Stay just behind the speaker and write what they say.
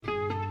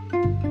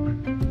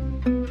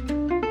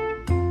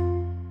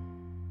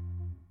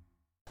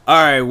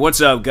Alright, what's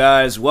up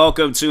guys?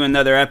 Welcome to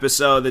another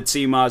episode of the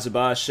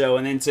TMobile Show,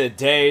 and in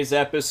today's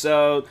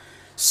episode,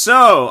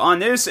 on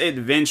this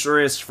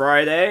adventurous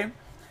Friday,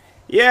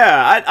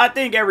 I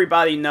think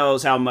everybody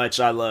knows how much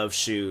I love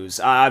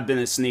shoes. I've been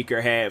a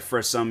sneakerhead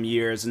for some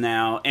years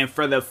now, and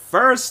for the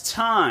first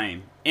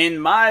time in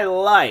my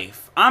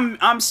life,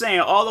 I'm saying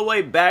all the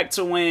way back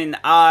to when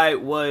I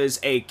was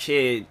a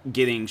kid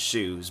getting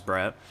shoes,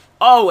 bruh.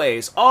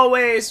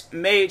 Always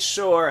made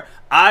sure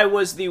I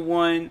was the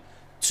one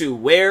to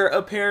wear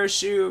a pair of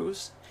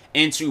shoes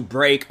and to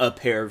break a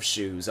pair of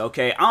shoes,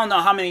 okay? I don't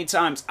know how many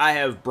times I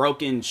have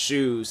broken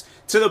shoes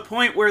to the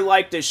point where,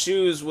 like, the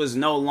shoes was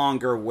no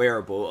longer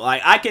wearable.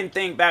 Like, I can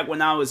think back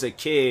when I was a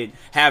kid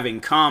having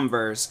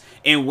Converse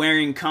and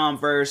wearing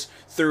Converse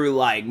through,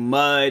 like,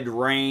 mud,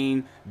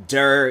 rain,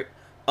 dirt,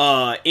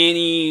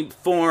 any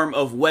form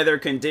of weather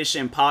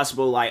condition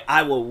possible. Like,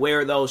 I will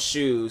wear those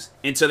shoes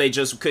until they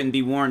just couldn't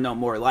be worn no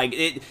more. Like,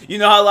 you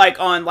know how, like,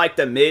 on, like,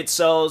 the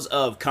midsoles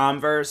of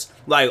Converse,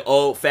 like,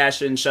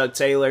 old-fashioned Chuck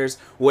Taylors,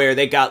 where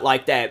they got,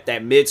 like, that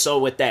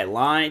midsole with that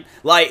line?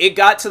 Like, it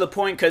got to the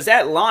point, because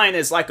that line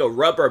is like a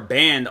rubber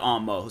band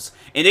almost,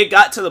 and it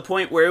got to the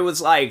point where it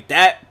was like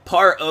that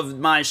part of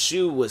my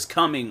shoe was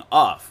coming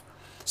off.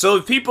 So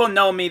if people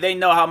know me, they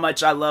know how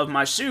much I love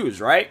my shoes,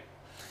 right?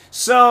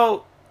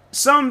 So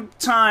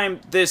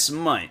sometime this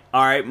month,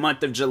 alright,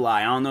 month of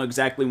July, I don't know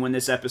exactly when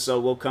this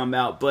episode will come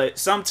out, but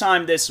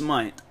sometime this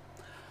month,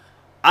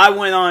 I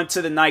went on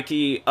to the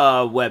Nike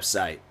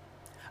website.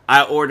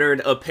 I ordered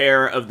a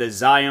pair of the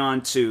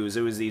Zion 2s.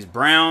 It was these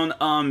brown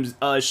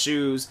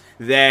shoes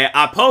that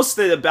I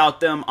posted about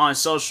them on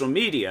social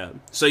media,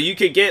 so you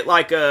could get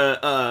like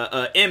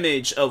a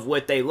image of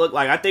what they look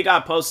like. I think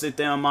I posted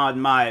them on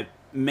my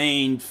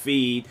main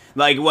feed,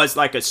 like it was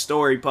like a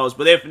story post,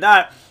 but if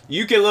not,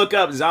 you can look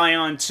up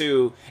Zion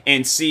 2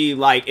 and see,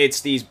 like,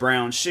 it's these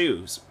brown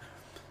shoes.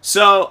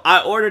 So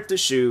I ordered the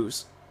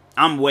shoes.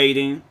 I'm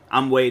waiting,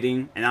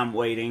 and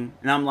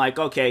I'm like,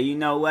 okay, you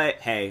know what?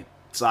 Hey,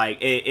 it's like,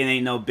 it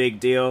ain't no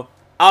big deal.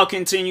 I'll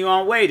continue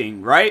on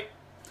waiting, right?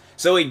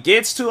 So it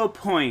gets to a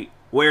point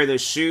where the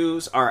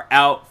shoes are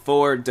out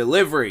for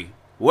delivery,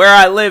 where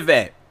I live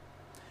at.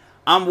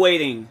 I'm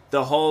waiting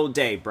the whole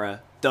day,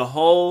 bruh. The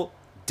whole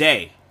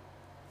day.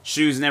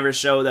 Shoes never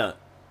showed up.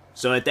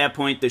 So at that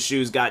point, the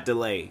shoes got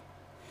delayed.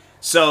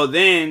 So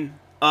then,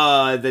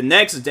 the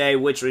next day,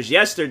 which was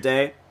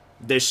yesterday,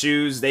 the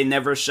shoes, they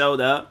never showed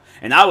up.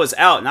 And I was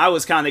out, and I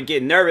was kind of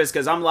getting nervous,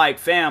 because I'm like,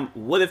 fam,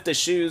 what if the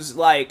shoes,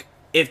 like,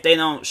 if they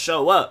don't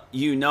show up,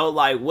 you know,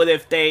 like, what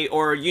if they,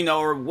 or, you know,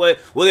 or what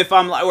if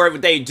I'm like, or if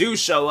they do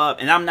show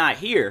up and I'm not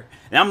here?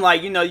 And I'm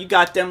like, you know, you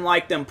got them,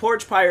 like, them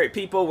porch pirate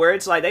people where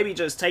it's like, they be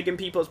just taking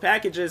people's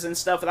packages and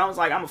stuff. And I was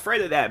like, I'm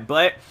afraid of that.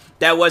 But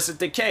that wasn't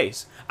the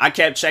case. I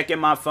kept checking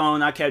my phone.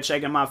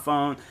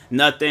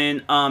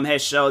 Nothing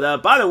has showed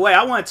up. By the way,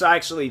 I wanted to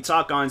actually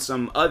talk on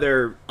some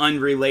other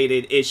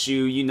unrelated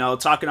issue, you know,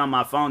 talking on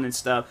my phone and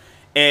stuff.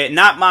 And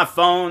not my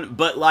phone,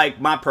 but, like,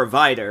 my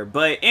provider.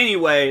 But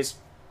anyways,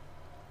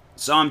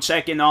 so I'm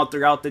checking all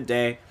throughout the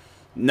day.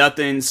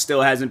 Nothing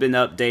still hasn't been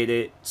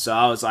updated. So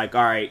I was like,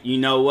 all right, you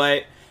know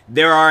what?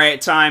 There are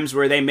at times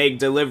where they make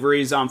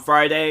deliveries on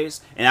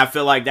Fridays, and I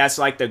feel like that's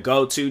like the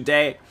go-to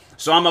day.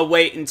 So I'm going to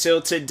wait until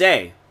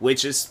today,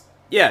 which is,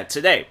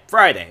 today,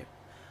 Friday.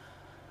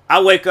 I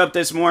wake up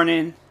this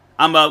morning.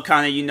 I'm up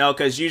kind of, you know,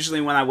 because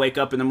usually when I wake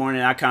up in the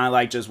morning, I kind of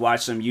like just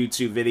watch some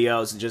YouTube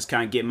videos and just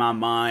kind of get my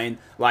mind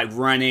like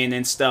running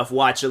and stuff,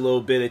 watch a little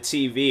bit of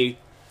TV.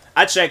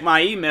 I check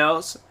my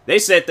emails. They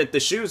said that the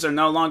shoes are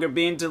no longer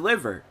being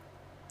delivered.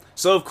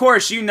 So, of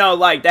course, you know,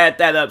 like,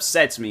 that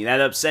upsets me. That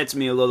upsets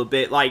me a little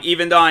bit. Like,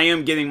 even though I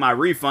am getting my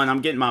refund,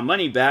 I'm getting my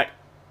money back.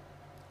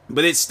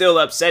 But it still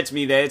upsets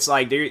me that it's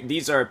like,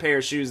 these are a pair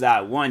of shoes that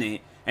I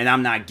wanted and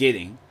I'm not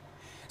getting.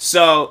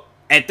 So,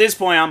 at this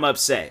point, I'm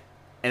upset.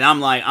 And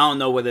I'm like, I don't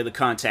know whether to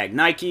contact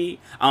Nike.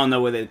 I don't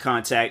know whether to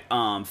contact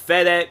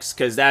FedEx,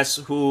 because that's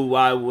who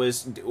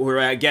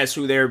I guess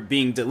who they're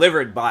being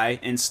delivered by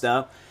and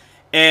stuff.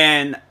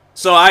 And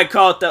so I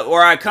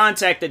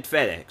contacted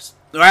FedEx.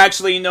 Or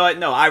actually, you know what?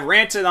 No, I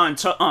ranted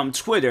on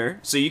Twitter,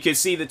 so you can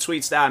see the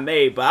tweets that I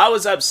made. But I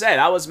was upset.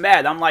 I was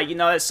mad. I'm like, you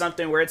know, that's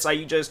something where it's like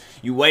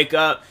you wake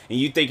up and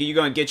you think you're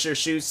going to get your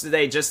shoes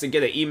today just to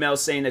get an email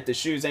saying that the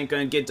shoes ain't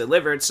going to get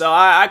delivered. So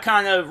I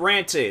kind of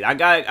ranted. I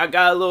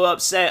got a little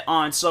upset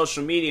on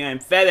social media, and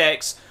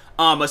FedEx,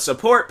 a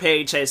support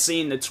page, has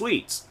seen the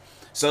tweets.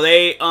 So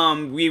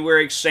we were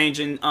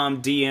exchanging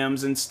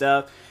DMs and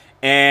stuff.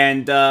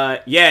 And,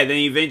 then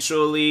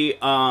eventually,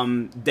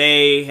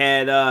 they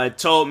had,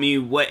 told me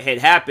what had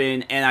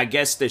happened, and I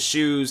guess the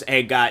shoes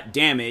had got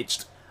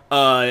damaged,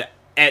 at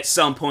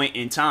some point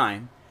in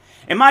time.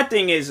 And my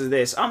thing is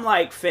this, I'm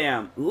like,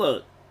 fam,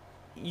 look,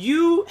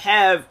 you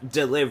have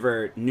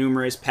delivered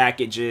numerous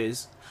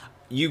packages.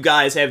 You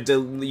guys have,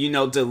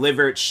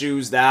 delivered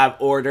shoes that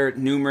I've ordered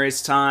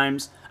numerous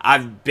times.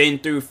 I've been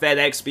through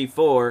FedEx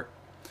before.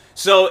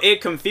 So it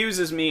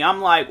confuses me.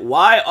 I'm like,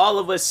 why all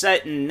of a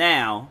sudden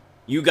now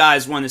you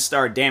guys want to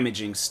start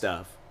damaging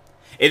stuff?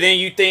 And then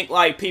you think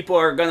like people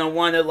are gonna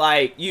want to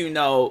like, you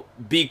know,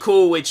 be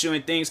cool with you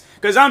and things.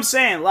 Because I'm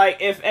saying, like,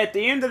 if at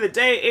the end of the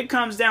day it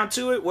comes down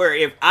to it where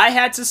if I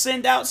had to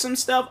send out some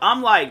stuff,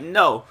 I'm like,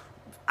 no,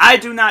 I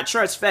do not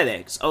trust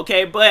FedEx,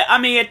 okay? But I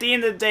mean, at the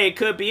end of the day, it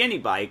could be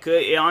anybody.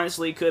 It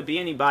honestly could be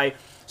anybody.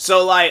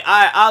 So like,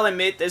 I'll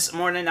admit this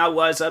morning I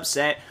was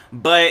upset,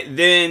 but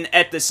then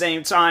at the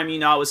same time, you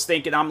know, I was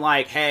thinking, I'm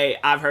like, hey,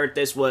 I've heard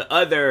this with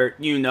other,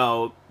 you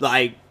know,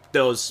 like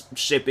those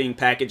shipping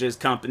packages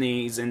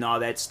companies and all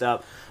that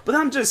stuff. But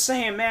I'm just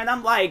saying, man,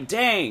 I'm like,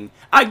 dang,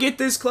 I get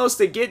this close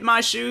to get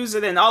my shoes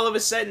and then all of a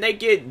sudden they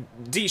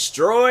get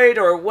destroyed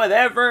or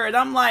whatever. And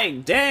I'm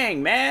like,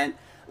 dang, man.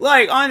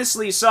 Like,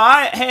 honestly, so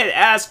I had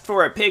asked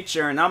for a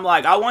picture, and I'm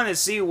like, I want to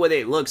see what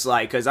it looks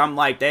like, because I'm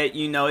like, that,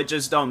 you know, it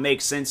just don't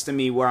make sense to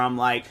me where I'm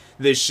like,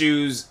 the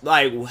shoes,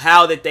 like,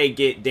 how did they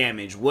get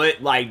damaged?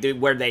 What, like,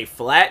 were they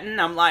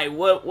flattened? I'm like,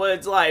 what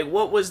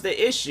was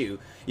the issue?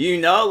 You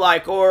know,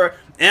 like, or,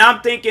 and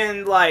I'm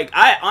thinking, like,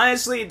 I,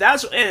 honestly,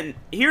 and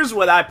here's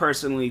what I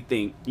personally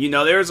think. You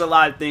know, there's a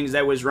lot of things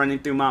that was running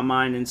through my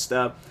mind and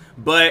stuff,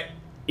 but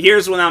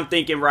here's what I'm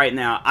thinking right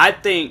now. I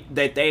think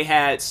that they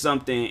had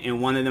something in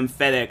one of them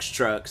FedEx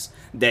trucks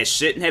that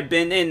shouldn't have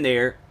been in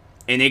there,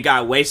 and it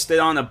got wasted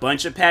on a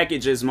bunch of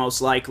packages most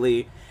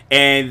likely.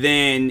 And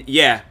then,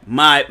 yeah,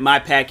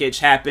 my package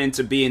happened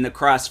to be in the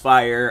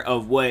crossfire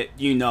of what,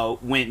 you know,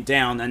 went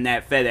down on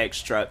that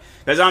FedEx truck.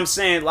 Because I'm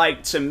saying,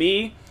 like, to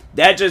me,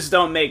 that just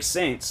don't make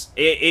sense.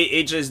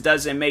 It just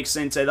doesn't make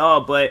sense at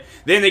all. But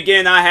then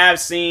again, I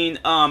have seen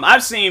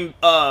I've seen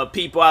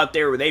people out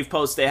there where they've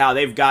posted how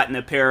they've gotten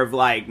a pair of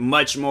like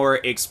much more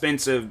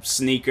expensive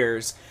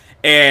sneakers,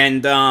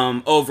 and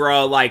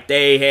overall like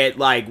they had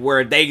like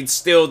where they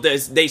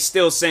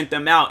still sent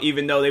them out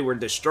even though they were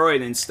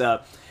destroyed and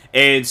stuff.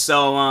 And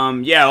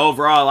so, yeah,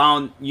 overall,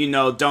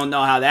 don't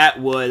know how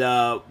that would,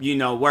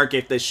 work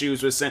if the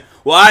shoes were sent.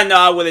 Well, I know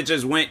I would have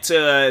just went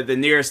to the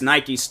nearest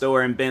Nike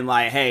store and been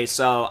like, hey,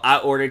 so I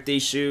ordered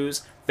these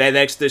shoes.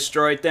 FedEx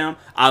destroyed them.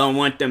 I don't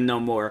want them no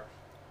more.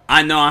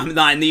 I know I'm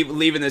not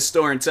leaving the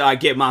store until I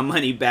get my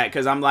money back,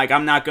 because I'm like,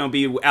 I'm not going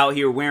to be out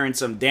here wearing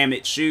some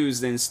damaged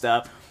shoes and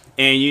stuff.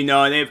 And, you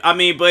know, but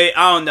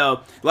I don't know,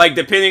 like,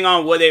 depending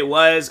on what it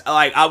was,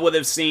 like, I would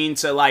have seen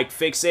to, like,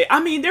 fix it. I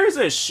mean, there's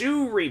a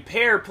shoe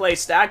repair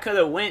place that I could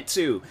have went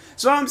to.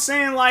 So I'm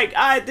saying, like,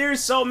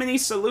 there's so many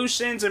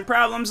solutions and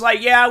problems.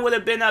 Like, yeah, I would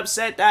have been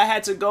upset that I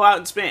had to go out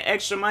and spend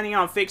extra money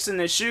on fixing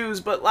the shoes,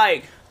 but,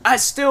 like, I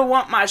still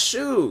want my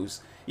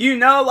shoes. You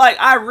know, like,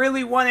 I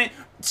really wanted.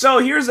 So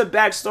here's a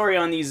backstory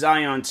on these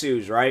Zion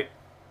 2s, right?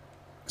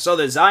 So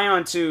the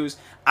Zion 2s,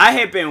 I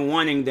had been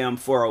wanting them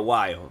for a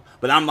while,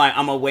 but I'm like,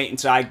 I'm gonna wait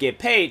until I get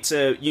paid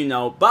to, you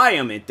know, buy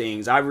them and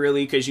things.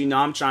 Because, you know,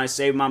 I'm trying to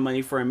save my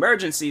money for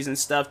emergencies and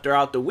stuff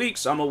throughout the week.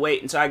 So I'm gonna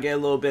wait until I get a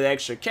little bit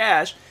extra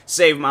cash,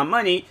 save my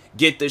money,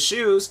 get the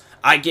shoes,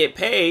 I get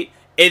paid.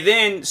 And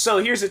then, so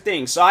here's the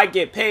thing. So I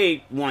get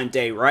paid one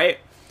day, right?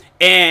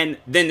 And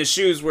then the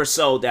shoes were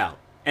sold out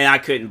and I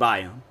couldn't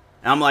buy them.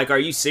 And I'm like, are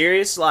you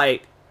serious?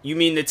 Like, you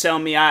mean to tell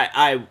me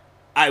I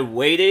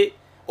waited?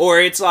 Or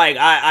it's like,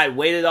 I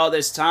waited all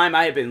this time,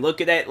 I had been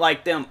looking at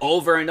like them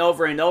over and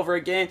over and over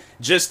again,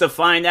 just to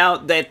find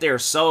out that they're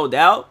sold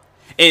out.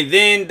 And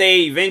then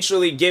they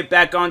eventually get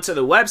back onto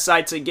the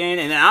websites again,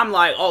 and then I'm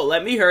like, oh,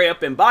 let me hurry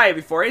up and buy it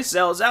before it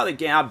sells out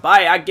again. I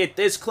buy it, I get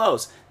this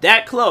close,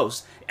 that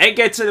close. It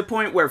gets to the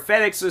point where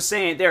FedEx was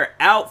saying they're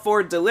out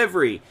for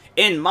delivery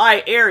in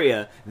my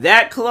area,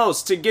 that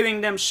close to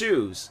getting them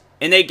shoes,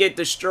 and they get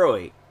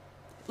destroyed.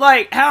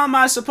 Like, how am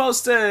I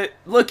supposed to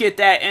look at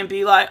that and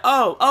be like,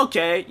 oh,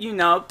 okay, you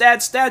know,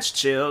 that's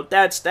chill,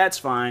 that's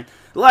fine.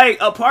 Like,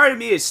 a part of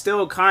me is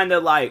still kind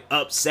of, like,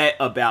 upset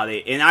about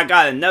it. And I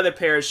got another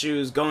pair of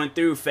shoes going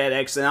through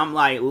FedEx, and I'm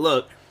like,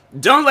 look,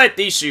 don't let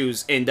these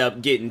shoes end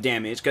up getting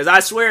damaged. Because I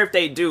swear if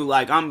they do,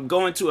 like, I'm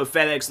going to a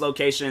FedEx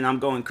location and I'm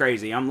going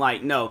crazy. I'm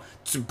like, no,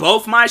 to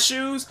both my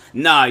shoes?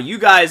 Nah, you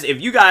guys,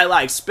 if you gotta,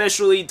 like,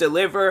 specially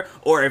deliver,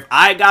 or if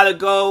I gotta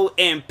go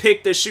and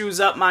pick the shoes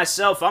up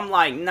myself, I'm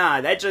like,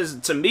 nah,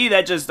 to me,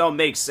 that just don't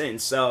make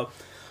sense. So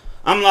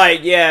I'm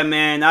like, yeah,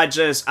 man,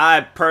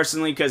 I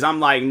personally, because I'm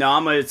like, no,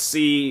 I'm going to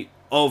see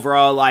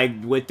overall, like,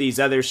 with these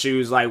other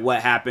shoes, like,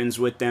 what happens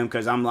with them,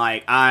 because I'm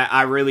like,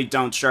 I really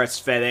don't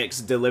trust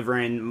FedEx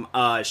delivering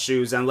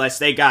shoes unless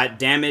they got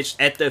damaged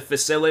at the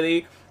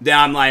facility. Then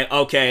I'm like,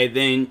 okay,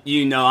 then,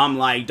 you know, I'm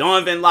like,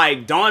 don't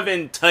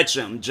even touch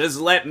them. Just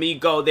let me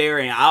go there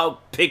and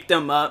I'll pick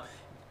them up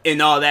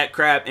and all that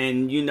crap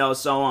and, you know,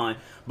 so on.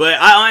 But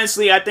I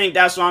think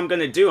that's what I'm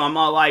going to do. I'm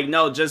all like,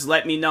 no, just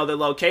let me know the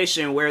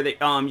location where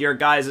your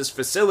guys'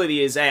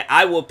 facility is at.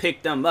 I will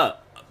pick them up.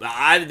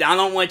 I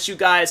don't want you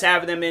guys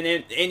having them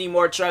in any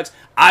more trucks.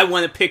 I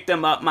want to pick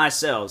them up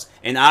myself,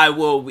 and I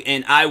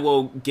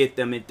will get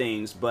them in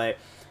things. But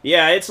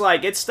yeah, it's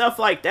like, it's stuff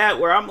like that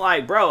where I'm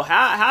like, bro,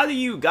 how do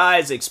you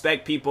guys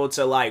expect people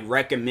to like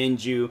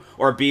recommend you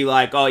or be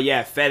like, oh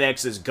yeah,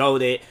 FedEx is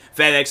goated,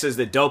 FedEx is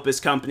the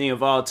dopest company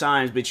of all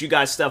times, but you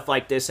got stuff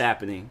like this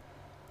happening?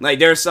 Like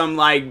there's some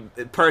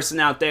like person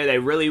out there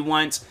that really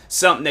wants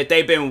something that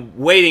they've been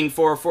waiting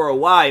for a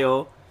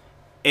while,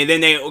 and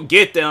then they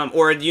get them,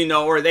 or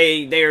or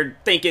they're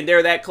thinking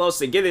they're that close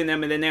to getting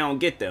them, and then they don't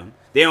get them.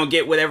 They don't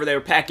get whatever their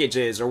package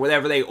is or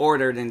whatever they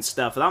ordered and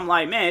stuff. And I'm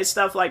like, man, it's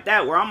stuff like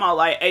that where I'm all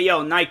like, hey,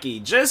 yo,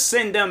 Nike, just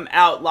send them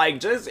out. Like,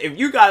 just if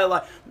you gotta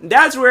like,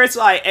 that's where it's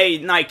like, hey,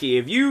 Nike,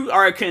 if you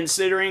are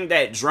considering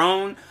that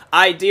drone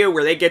idea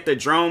where they get the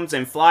drones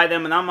and fly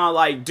them, and I'm all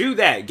like, do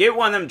that. Get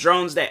one of them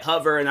drones that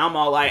hover, and I'm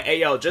all like, hey,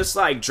 yo, just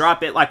like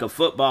drop it like a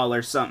football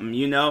or something,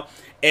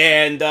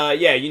 And,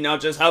 yeah,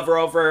 just hover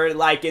over,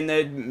 like, in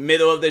the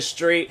middle of the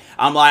street.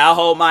 I'm like, I'll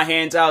hold my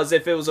hands out as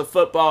if it was a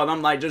football, and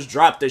I'm like, just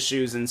drop the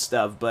shoes and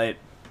stuff. But,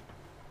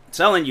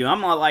 telling you,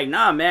 I'm all like,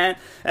 nah, man,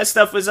 that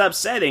stuff was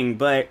upsetting.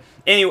 But,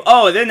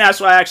 anyway, then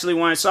that's what I actually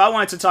wanted. So, I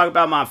wanted to talk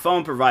about my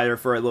phone provider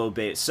for a little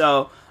bit.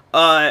 So,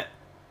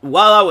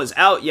 while I was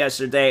out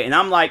yesterday, and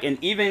I'm like,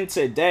 and even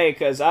today,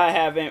 because I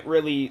haven't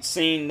really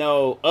seen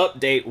no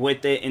update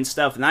with it and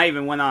stuff, and I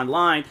even went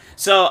online.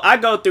 So, I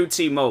go through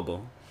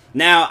T-Mobile.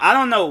 Now, I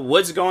don't know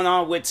what's going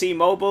on with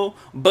T-Mobile,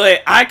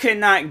 but I could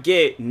not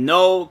get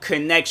no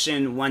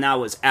connection when I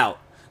was out.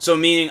 So,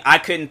 meaning I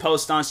couldn't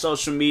post on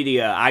social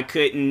media. I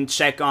couldn't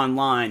check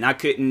online. I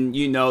couldn't,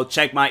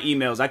 check my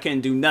emails. I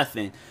couldn't do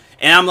nothing.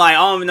 And I'm like, I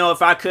don't even know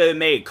if I could have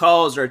made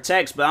calls or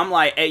texts, but I'm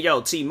like, hey,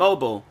 yo,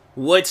 T-Mobile,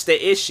 what's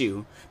the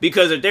issue?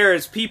 Because if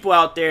there's people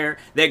out there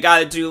that got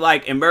to do,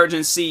 like,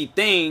 emergency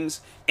things,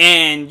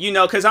 and,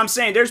 because I'm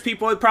saying there's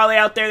people probably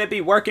out there that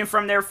be working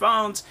from their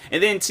phones,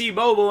 and then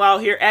T-Mobile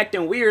out here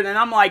acting weird, and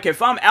I'm like,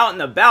 if I'm out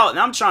and about and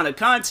I'm trying to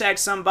contact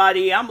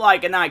somebody, I'm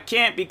like, and I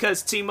can't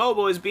because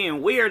T-Mobile is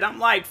being weird, I'm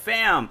like,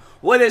 fam,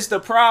 what is the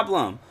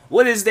problem?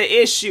 What is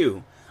the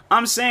issue?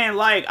 I'm saying,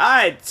 like,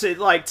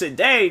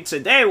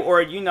 today,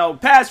 or,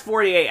 past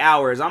 48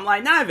 hours, I'm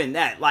like, not even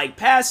that, like,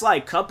 past,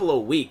 like, couple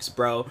of weeks,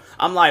 bro,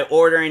 I'm, like,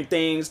 ordering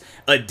things,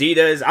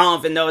 Adidas, I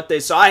don't even know what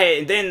this, so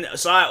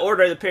I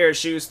ordered a pair of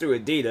shoes through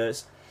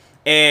Adidas,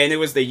 and it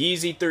was the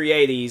Yeezy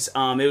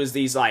 380s, it was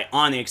these, like,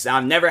 Onyx.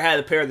 I've never had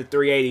a pair of the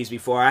 380s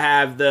before. I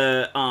have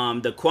the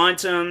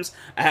Quantums,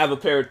 I have a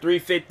pair of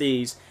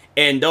 350s,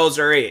 and those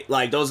are it.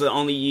 Like, those are the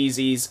only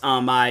Yeezys,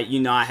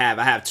 I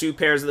have 2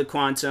 pairs of the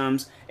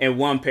Quantums, and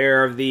 1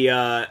 pair of the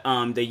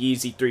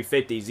Yeezy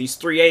 350s. These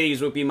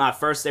 380s would be my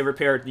first ever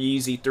pair of the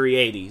Yeezy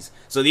 380s.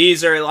 So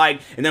these are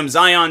like, and them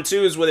Zion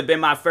 2s would have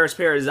been my first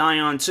pair of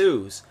Zion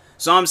 2s.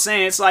 So I'm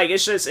saying, it's like,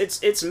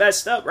 it's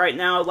messed up right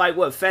now, like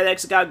what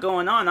FedEx got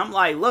going on. I'm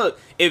like, look,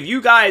 if you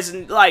guys,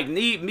 like,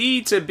 need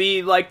me to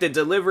be, like, the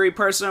delivery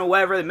person or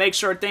whatever to make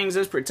sure things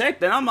is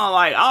protected, I'm all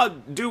like, I'll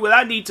do what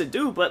I need to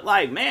do. But,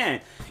 like,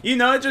 man,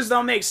 it just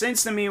don't make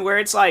sense to me where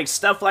it's, like,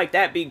 stuff like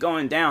that be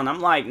going down.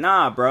 I'm like,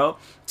 nah, bro.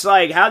 It's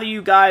like, how do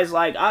you guys,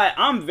 like,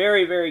 I'm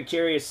very, very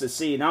curious to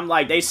see. And I'm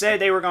like, they said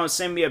they were going to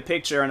send me a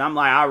picture. And I'm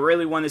like, I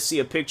really want to see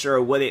a picture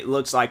of what it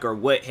looks like or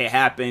what had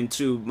happened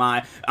to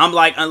my, I'm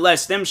like,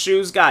 unless them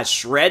shoes got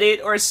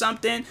shredded or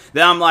something,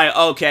 then I'm like,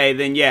 okay,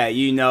 then yeah,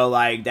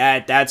 like,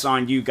 that's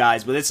on you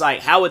guys. But it's like,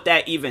 how would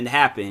that even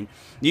happen?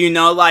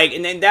 Like,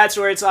 and then that's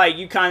where it's like,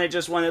 you kind of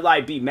just want to,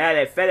 like, be mad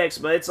at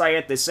FedEx, but it's like,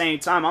 at the same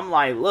time, I'm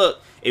like,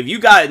 look, if you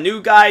got a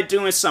new guy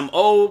doing some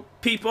old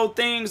people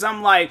things,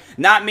 I'm like,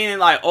 not meaning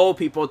like old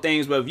people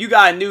things, but if you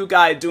got a new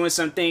guy doing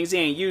some things he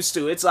ain't used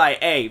to, it's like,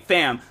 hey,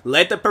 fam,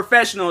 let the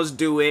professionals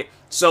do it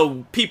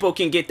so people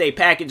can get their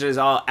packages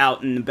all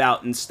out and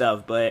about and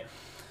stuff. But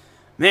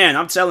man,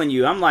 I'm telling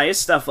you, I'm like, it's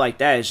stuff like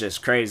that is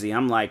just crazy.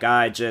 I'm like,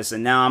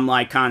 and now I'm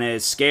like kind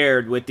of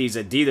scared with these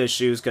Adidas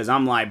shoes, because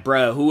I'm like,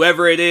 bruh,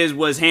 whoever it is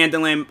was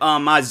handling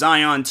my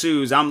Zion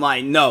 2s. I'm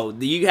like, no,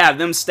 you have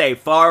them stay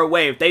far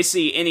away. If they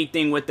see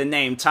anything with the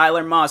name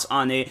Tyler Moss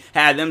on it,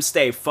 have them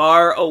stay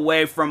far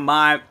away from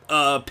my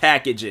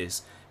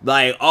packages.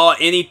 Like,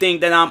 anything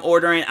that I'm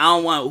ordering, I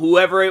don't want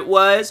whoever it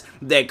was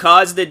that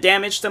caused the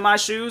damage to my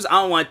shoes,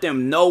 I don't want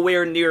them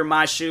nowhere near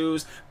my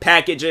shoes,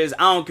 packages.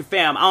 I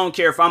don't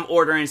care if I'm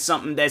ordering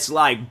something that's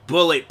like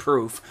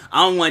bulletproof.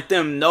 I don't want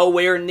them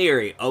nowhere near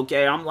it,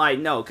 okay? I'm like,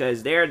 no,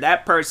 because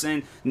that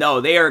person,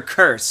 no, they are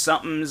cursed.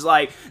 Something's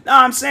like, no,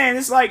 I'm saying,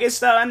 it's like,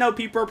 I know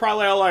people are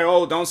probably all like,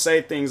 oh, don't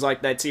say things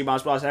like that,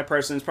 T-Boss Boss. That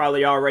person's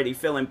probably already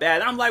feeling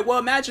bad. I'm like, well,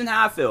 imagine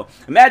how I feel.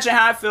 Imagine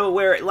how I feel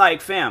where, like,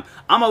 fam,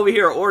 I'm over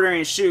here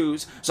ordering shoes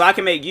so I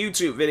can make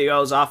YouTube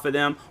videos off of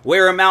them,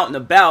 wear them out and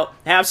about,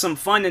 have some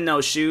fun in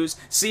those shoes,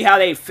 see how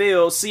they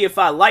feel, see if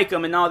I like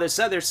them and all this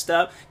other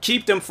stuff,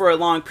 keep them for a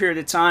long period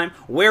of time,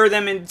 wear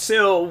them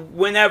until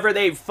whenever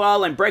they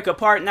fall and break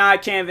apart. Now I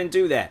can't even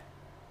do that.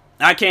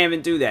 I can't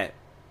even do that.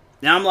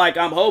 Now I'm like,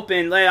 I'm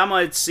hoping, I'm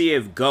going to see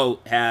if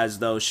GOAT has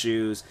those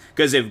shoes,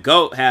 because if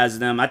GOAT has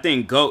them, I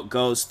think GOAT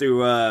goes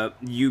through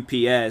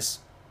UPS.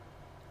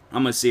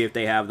 I'm going to see if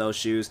they have those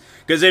shoes.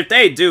 Because if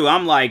they do,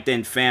 I'm like,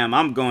 then fam,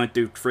 I'm going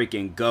through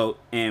freaking GOAT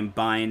and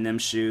buying them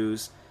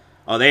shoes.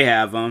 Oh, they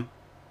have them.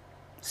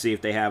 See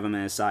if they have them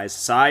in a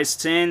size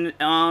 10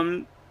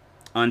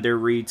 under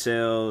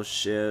retail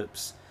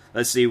ships.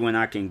 Let's see when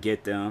I can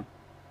get them.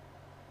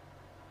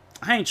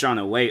 I ain't trying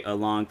to wait a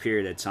long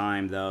period of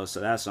time, though. So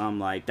that's what I'm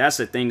like. That's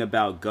the thing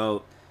about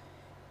GOAT.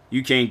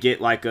 you can't get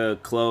like a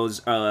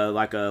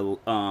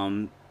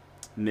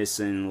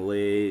missing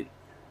lid.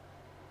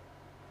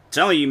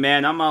 Telling you,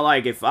 man, I'm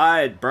like,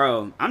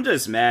 I'm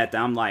just mad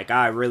that I'm like,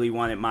 I really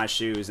wanted my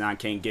shoes and I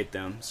can't get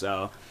them.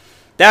 So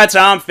that's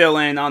how I'm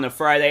feeling on a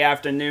Friday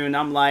afternoon.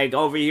 I'm like,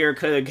 over here,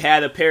 could have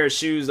had a pair of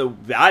shoes.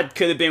 I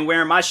could have been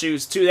wearing my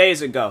shoes 2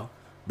 days ago,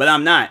 but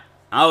I'm not.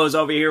 I was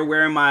over here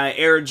wearing my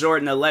Air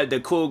Jordan 11, the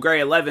cool gray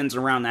 11s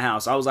around the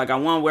house. I was like, I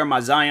want to wear my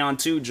Zion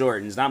 2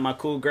 Jordans, not my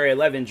cool gray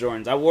 11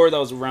 Jordans. I wore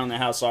those around the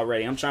house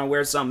already. I'm trying to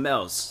wear something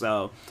else.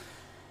 So,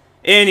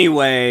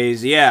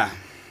 anyways, yeah.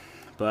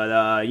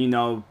 But,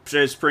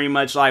 just pretty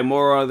much like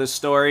moral of the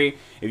story.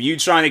 If you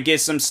trying to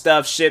get some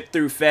stuff shipped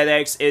through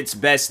FedEx, it's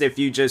best if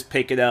you just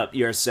pick it up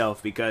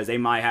yourself, because they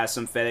might have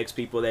some FedEx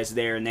people that's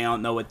there and they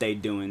don't know what they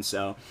doing.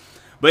 So,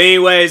 but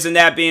anyways, and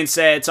that being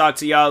said, talk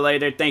to y'all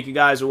later. Thank you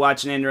guys for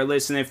watching and or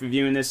listening. If you're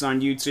viewing this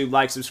on YouTube,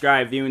 like,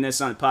 subscribe. Viewing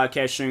this on the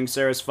podcast streaming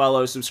service,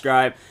 follow,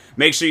 subscribe.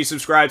 Make sure you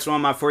subscribe to one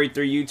of my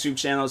 43 YouTube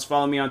channels.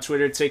 Follow me on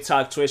Twitter,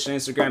 TikTok, Twitch, and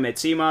Instagram at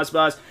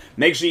TMobile.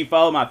 Make sure you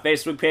follow my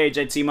Facebook page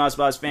at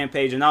TMobile fan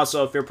page. And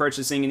also, if you're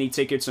purchasing any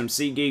tickets from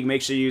SeatGeek,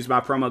 make sure you use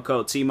my promo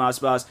code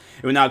TMobile.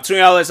 It will knock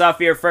 $20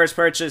 off your first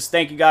purchase.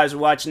 Thank you guys for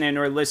watching and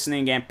or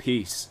listening, and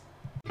peace.